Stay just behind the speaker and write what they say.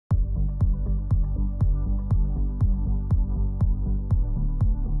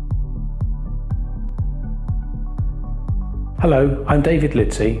Hello, I'm David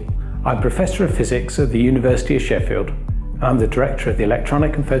Lidsey. I'm Professor of Physics at the University of Sheffield, and I'm the Director of the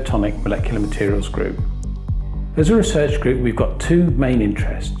Electronic and Photonic Molecular Materials Group. As a research group, we've got two main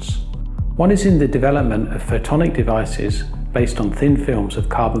interests. One is in the development of photonic devices based on thin films of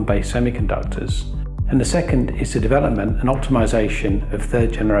carbon-based semiconductors, and the second is the development and optimization of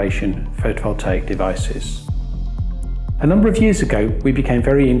third-generation photovoltaic devices. A number of years ago, we became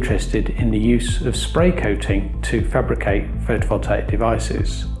very interested in the use of spray coating to fabricate photovoltaic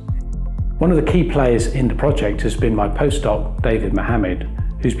devices. One of the key players in the project has been my postdoc, David Mohammed,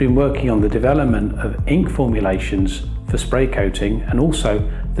 who's been working on the development of ink formulations for spray coating and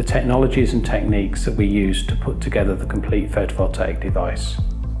also the technologies and techniques that we use to put together the complete photovoltaic device.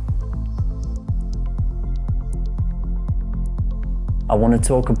 I want to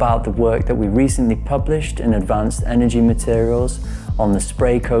talk about the work that we recently published in Advanced Energy Materials on the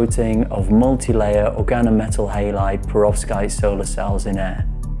spray coating of multi-layer organometal halide perovskite solar cells in air.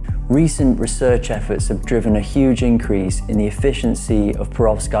 Recent research efforts have driven a huge increase in the efficiency of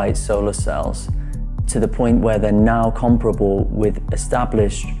perovskite solar cells to the point where they're now comparable with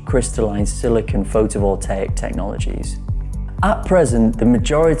established crystalline silicon photovoltaic technologies. At present, the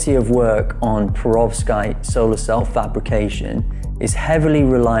majority of work on perovskite solar cell fabrication is heavily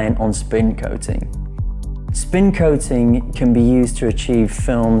reliant on spin coating. Spin coating can be used to achieve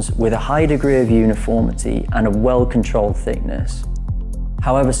films with a high degree of uniformity and a well-controlled thickness.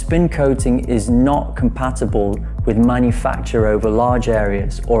 However, spin coating is not compatible with manufacture over large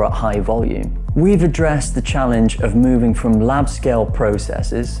areas or at high volume. We've addressed the challenge of moving from lab-scale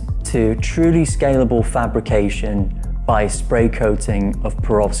processes to truly scalable fabrication by spray coating of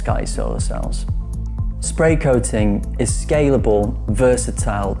perovskite solar cells. Spray coating is scalable,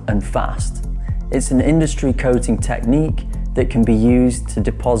 versatile, and fast. It's an industry coating technique that can be used to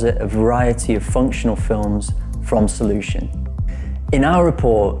deposit a variety of functional films from solution. In our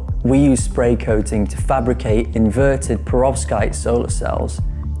report, we use spray coating to fabricate inverted perovskite solar cells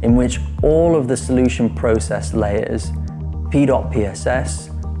in which all of the solution process layers, P.PSS,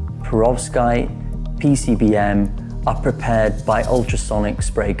 perovskite, PCBM, are prepared by ultrasonic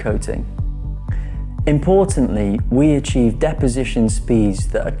spray coating. Importantly, we achieve deposition speeds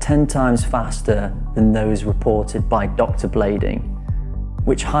that are 10 times faster than those reported by Dr. Blading,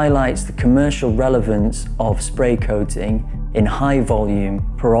 which highlights the commercial relevance of spray coating in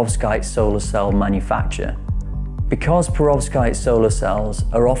high-volume perovskite solar cell manufacture. Because perovskite solar cells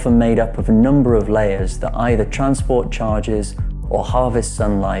are often made up of a number of layers that either transport charges or harvest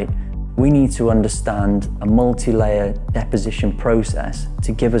sunlight, we need to understand a multi-layer deposition process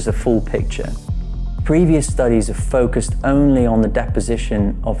to give us a full picture. Previous studies have focused only on the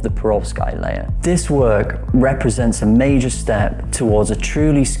deposition of the perovskite layer. This work represents a major step towards a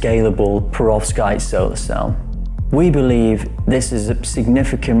truly scalable perovskite solar cell. We believe this is a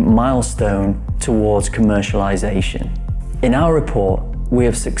significant milestone towards commercialization. In our report, we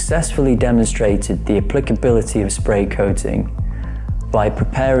have successfully demonstrated the applicability of spray coating by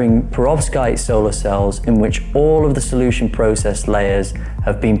preparing perovskite solar cells in which all of the solution process layers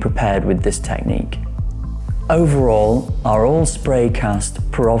have been prepared with this technique. Overall, our all-spray cast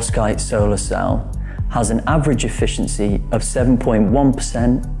perovskite solar cell has an average efficiency of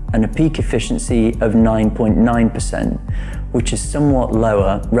 7.1% and a peak efficiency of 9.9%, which is somewhat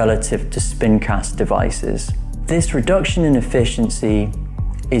lower relative to spin cast devices. This reduction in efficiency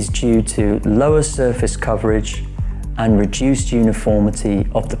is due to lower surface coverage and reduced uniformity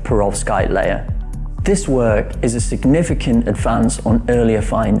of the perovskite layer. This work is a significant advance on earlier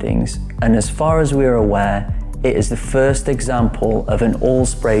findings, and as far as we are aware, it is the first example of an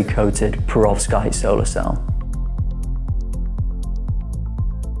all-spray coated perovskite solar cell.